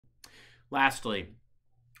Lastly,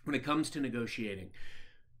 when it comes to negotiating,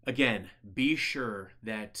 again, be sure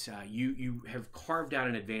that you have carved out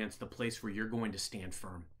in advance the place where you're going to stand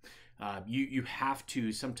firm. You have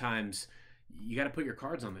to sometimes you got to put your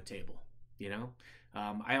cards on the table. You know,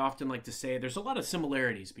 I often like to say there's a lot of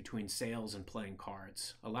similarities between sales and playing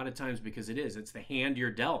cards. A lot of times because it's the hand you're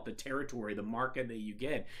dealt, the territory, the market that you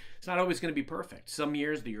get. It's not always going to be perfect. Some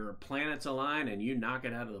years your planets align and you knock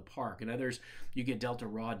it out of the park, and others you get dealt a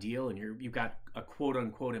raw deal and you've got a quote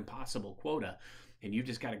unquote impossible quota. And you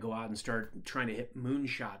just got to go out and start trying to hit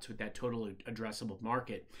moonshots with that total addressable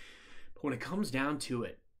market. But when it comes down to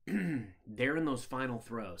it, there in those final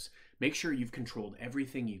throws, make sure you've controlled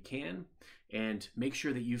everything you can, and make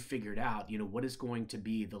sure that you've figured out, what is going to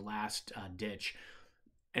be the last ditch.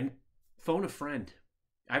 And phone a friend.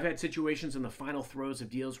 I've had situations in the final throws of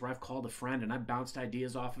deals where I've called a friend and I've bounced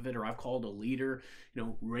ideas off of it, or I've called a leader.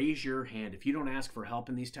 Raise your hand. If you don't ask for help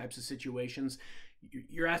in these types of situations,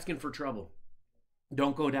 you're asking for trouble.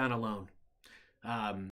 Don't go down alone.